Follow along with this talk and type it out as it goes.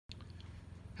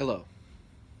Hello,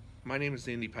 my name is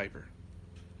Indy Piper,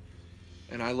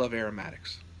 and I love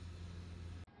aromatics.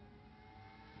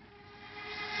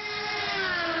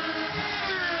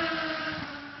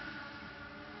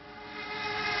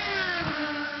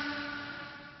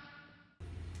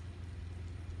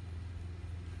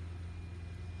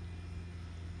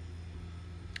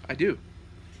 I do.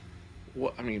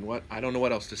 What? I don't know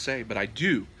what else to say, but I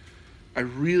do. I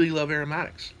really love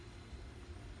aromatics.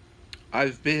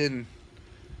 I've been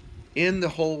in the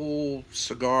whole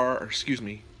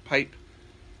pipe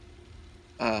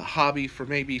hobby for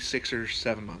maybe 6 or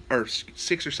 7 months, or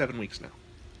 6 or 7 weeks now.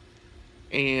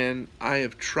 And I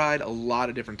have tried a lot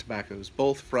of different tobaccos,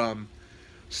 both from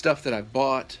stuff that I've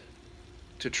bought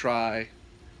to try,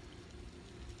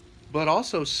 but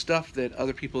also stuff that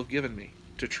other people have given me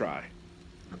to try.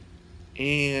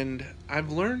 And I've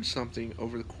learned something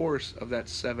over the course of that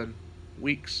 7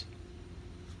 weeks.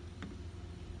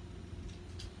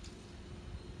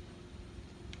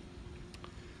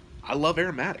 I love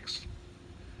aromatics.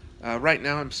 Right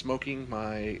now I'm smoking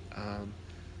my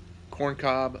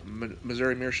corncob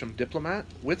Missouri Meerschaum Diplomat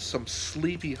with some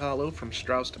Sleepy Hollow from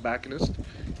Strauss Tobacconist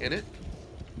in it.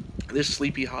 This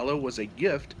Sleepy Hollow was a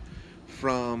gift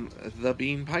from the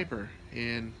Indy Piper,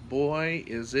 and boy,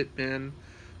 is it been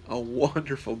a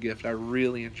wonderful gift. I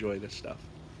really enjoy this stuff.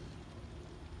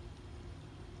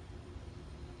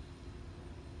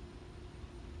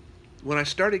 When I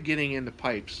started getting into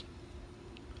pipes,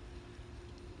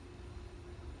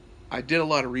 I did a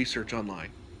lot of research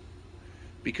online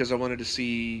because I wanted to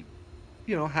see,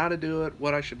 how to do it,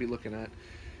 what I should be looking at.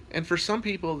 And for some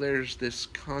people, there's this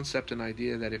concept and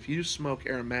idea that if you smoke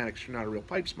aromatics, you're not a real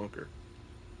pipe smoker.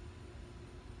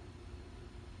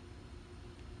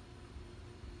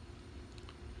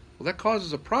 Well, that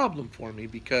causes a problem for me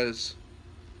because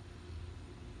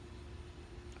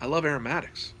I love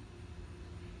aromatics.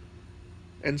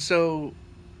 And so,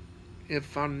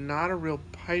 if I'm not a real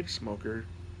pipe smoker,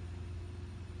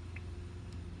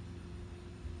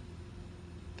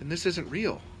 then this isn't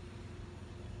real.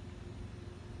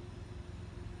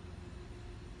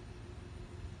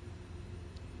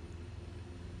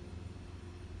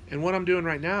 And what I'm doing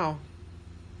right now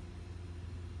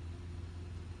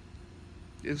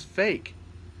is fake.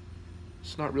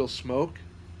 It's not real smoke.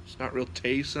 It's not real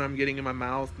taste that I'm getting in my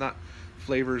mouth. Not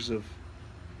flavors of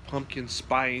pumpkin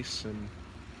spice and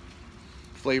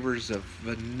flavors of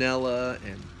vanilla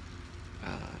and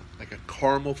like a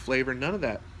caramel flavor. None of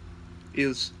that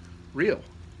is real.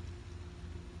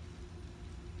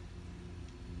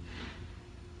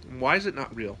 And why is it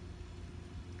not real?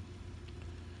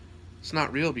 It's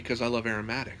not real because I love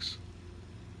aromatics.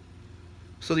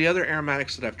 So the other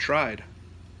aromatics that I've tried,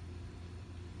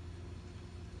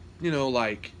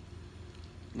 like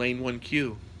Lane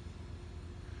 1Q,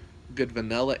 good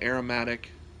vanilla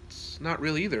aromatic, it's not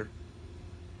real either.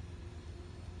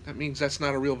 That means that's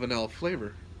not a real vanilla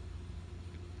flavor.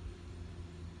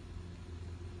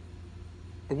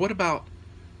 Or what about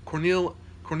Cornell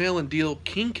and Deal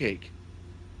King Cake?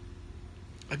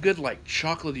 A good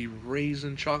chocolatey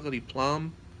raisin, chocolatey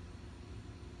plum.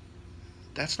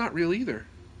 That's not real either.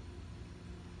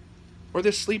 Or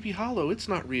this Sleepy Hollow, it's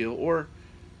not real. Or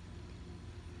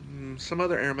some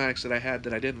other aromatics that I had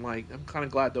that I didn't like. I'm kind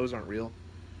of glad those aren't real.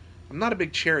 I'm not a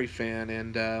big cherry fan,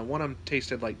 and one of them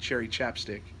tasted like cherry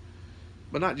chapstick.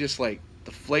 But not just like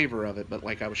the flavor of it, but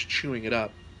like I was chewing it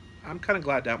up. I'm kind of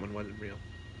glad that one wasn't real.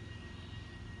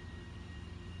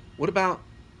 What about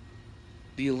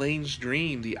the Elaine's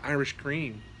Dream, the Irish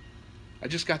Cream? I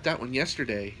just got that one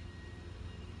yesterday.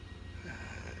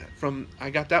 I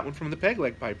got that one from the Peg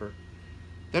Leg Piper.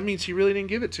 That means he really didn't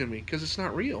give it to me because it's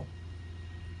not real.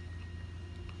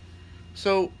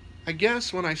 So I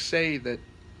guess when I say that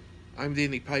I'm the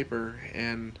Indy Piper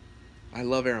and I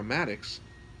love aromatics,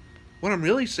 what I'm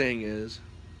really saying is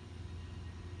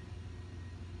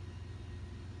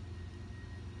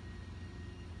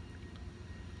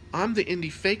I'm the Indy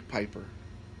Fake Piper.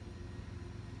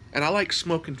 And I like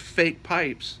smoking fake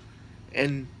pipes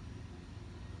and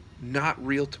not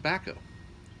real tobacco.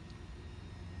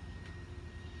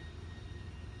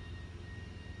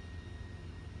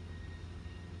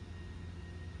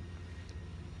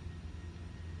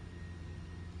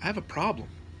 I have a problem.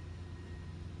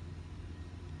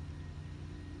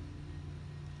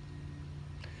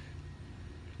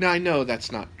 Now I know that's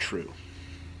not true.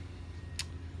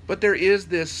 But there is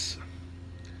this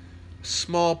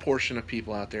small portion of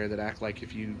people out there that act like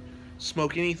if you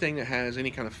smoke anything that has any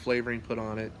kind of flavoring put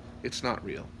on it, it's not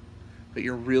real. That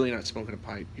you're really not smoking a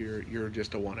pipe. You're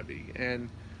just a wannabe. And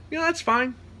that's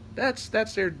fine. That's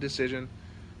their decision.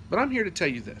 But I'm here to tell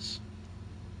you this.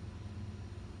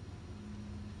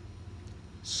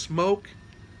 Smoke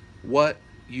what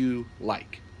you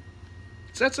like.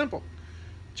 It's that simple.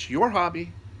 It's your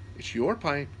hobby. It's your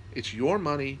pipe. It's your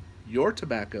money. Your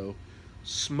tobacco.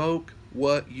 Smoke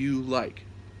what you like.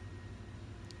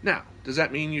 Now, does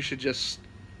that mean you should just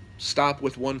stop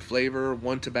with one flavor,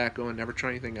 one tobacco, and never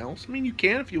try anything else? I mean, you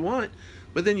can if you want,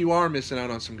 but then you are missing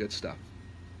out on some good stuff.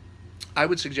 I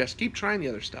would suggest keep trying the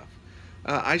other stuff.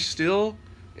 I still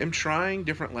am trying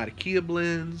different Latakia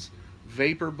blends,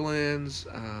 vapor blends,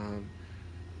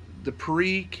 the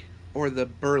Perique or the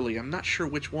Burley. I'm not sure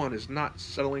which one is not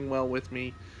settling well with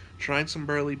me. Trying some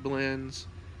Burley blends.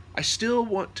 I still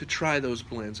want to try those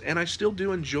blends, and I still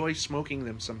do enjoy smoking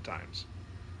them sometimes.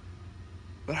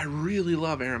 But I really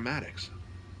love aromatics.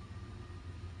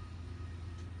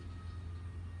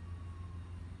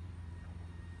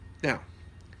 Now,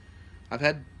 I've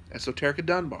had Esoterica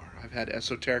Dunbar. I've had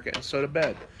Esoterica and Soda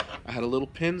Bed. I had a little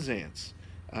Penzance.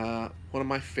 One of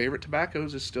my favorite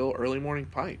tobaccos is still Early Morning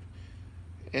Pipe.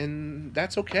 And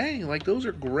that's okay. Like, those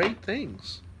are great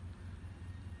things.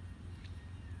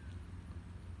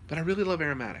 But I really love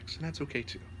aromatics, and that's okay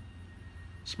too.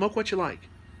 Smoke what you like.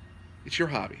 It's your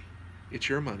hobby. It's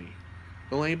your money.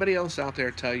 Don't let anybody else out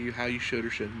there tell you how you should or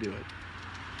shouldn't do it.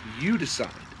 You decide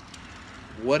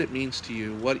what it means to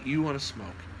you, what you want to smoke.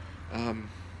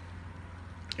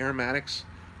 Aromatics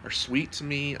are sweet to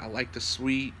me. I like the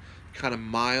sweet, kind of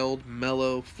mild,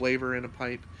 mellow flavor in a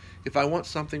pipe. If I want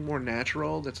something more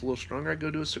natural that's a little stronger, I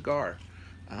go to a cigar.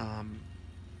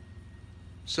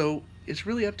 So it's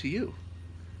really up to you.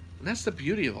 And that's the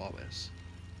beauty of all this.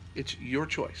 It's your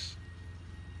choice.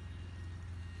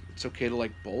 It's okay to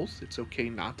like both. It's okay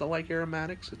not to like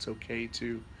aromatics. It's okay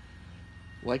to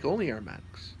like only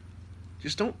aromatics.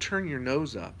 Just don't turn your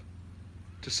nose up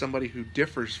to somebody who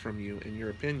differs from you in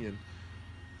your opinion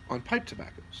on pipe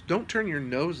tobaccos. Don't turn your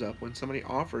nose up when somebody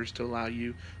offers to allow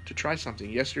you to try something.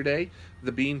 Yesterday,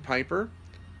 the Bean Piper,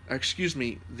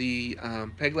 the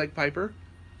Peg Leg Piper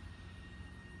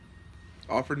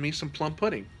offered me some plum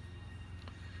pudding.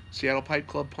 Seattle Pipe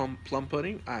Club plum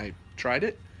pudding. I tried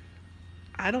it.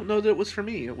 I don't know that it was for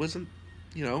me. It wasn't,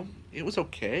 it was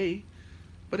okay.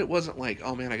 But it wasn't like,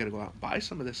 oh man, I gotta go out and buy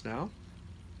some of this now.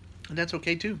 And that's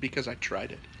okay too, because I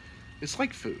tried it. It's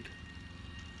like food.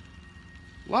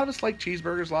 A lot of us like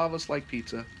cheeseburgers, a lot of us like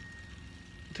pizza.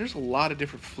 There's a lot of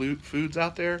different foods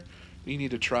out there you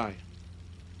need to try.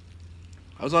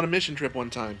 I was on a mission trip one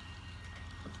time.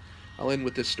 I'll end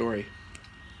with this story.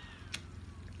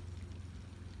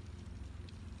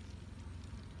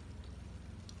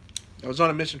 I was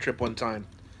on a mission trip one time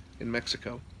in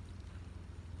Mexico.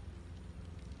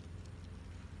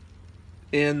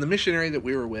 And the missionary that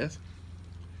we were with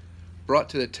brought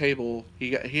to the table,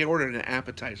 he ordered an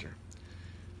appetizer.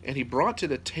 And he brought to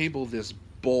the table this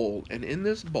bowl. And in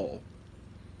this bowl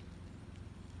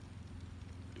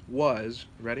was,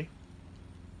 ready?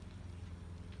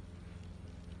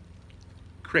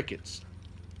 Crickets.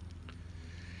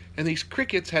 And these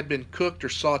crickets had been cooked or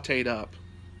sauteed up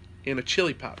in a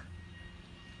chili powder.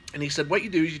 And he said, what you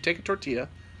do is you take a tortilla,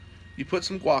 you put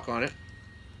some guac on it,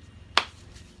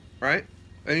 right?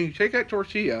 And you take that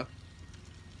tortilla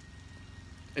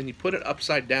and you put it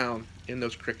upside down in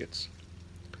those crickets.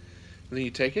 And then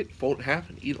you take it, fold it in half,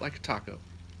 and eat it like a taco.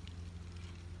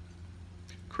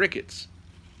 Crickets.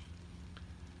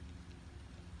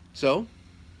 So,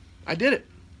 I did it.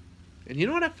 And you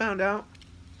know what I found out?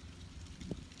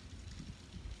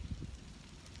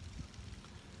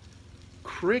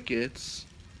 Crickets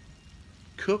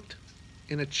cooked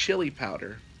in a chili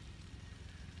powder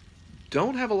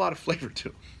don't have a lot of flavor to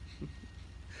them.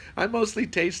 I mostly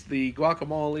taste the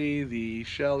guacamole, the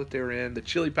shell that they're in, the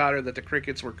chili powder that the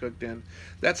crickets were cooked in.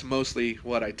 That's mostly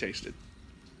what I tasted.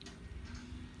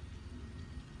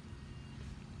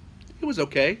 It was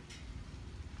okay.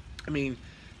 I mean,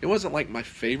 it wasn't like my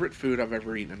favorite food I've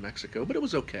ever eaten in Mexico, but it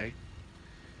was okay.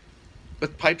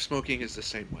 But pipe smoking is the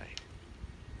same way.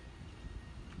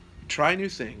 Try new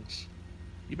things.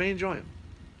 You may enjoy them.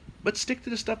 But stick to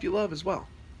the stuff you love as well.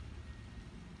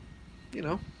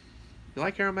 You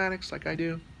like aromatics like I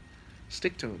do,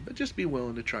 stick to them. But just be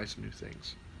willing to try some new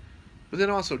things. But then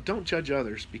also, don't judge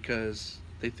others because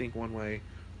they think one way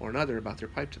or another about their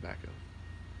pipe tobacco.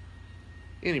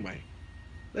 Anyway,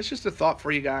 that's just a thought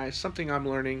for you guys. Something I'm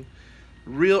learning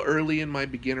real early in my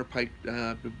beginner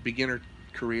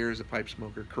career as a pipe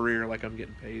smoker. Career like I'm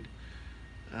getting paid.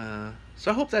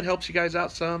 So I hope that helps you guys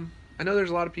out some. I know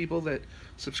there's a lot of people that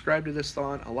subscribe to this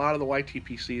thought. A lot of the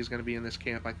YTPC is going to be in this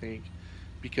camp, I think,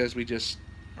 because we just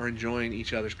are enjoying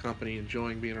each other's company,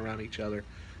 enjoying being around each other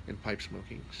and pipe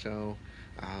smoking. So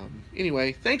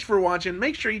Anyway, thanks for watching.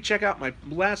 Make sure you check out my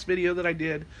last video that I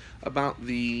did about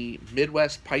the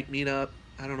Midwest Pipe Meetup.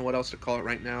 I don't know what else to call it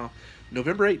right now.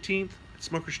 November 18th at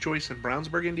Smoker's Choice in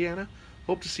Brownsburg, Indiana.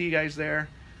 Hope to see you guys there.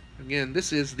 Again,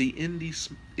 this is the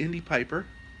Indy Piper,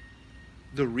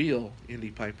 the real Indy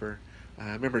Piper.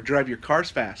 Remember, drive your cars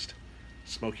fast,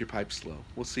 smoke your pipes slow.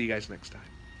 We'll see you guys next time.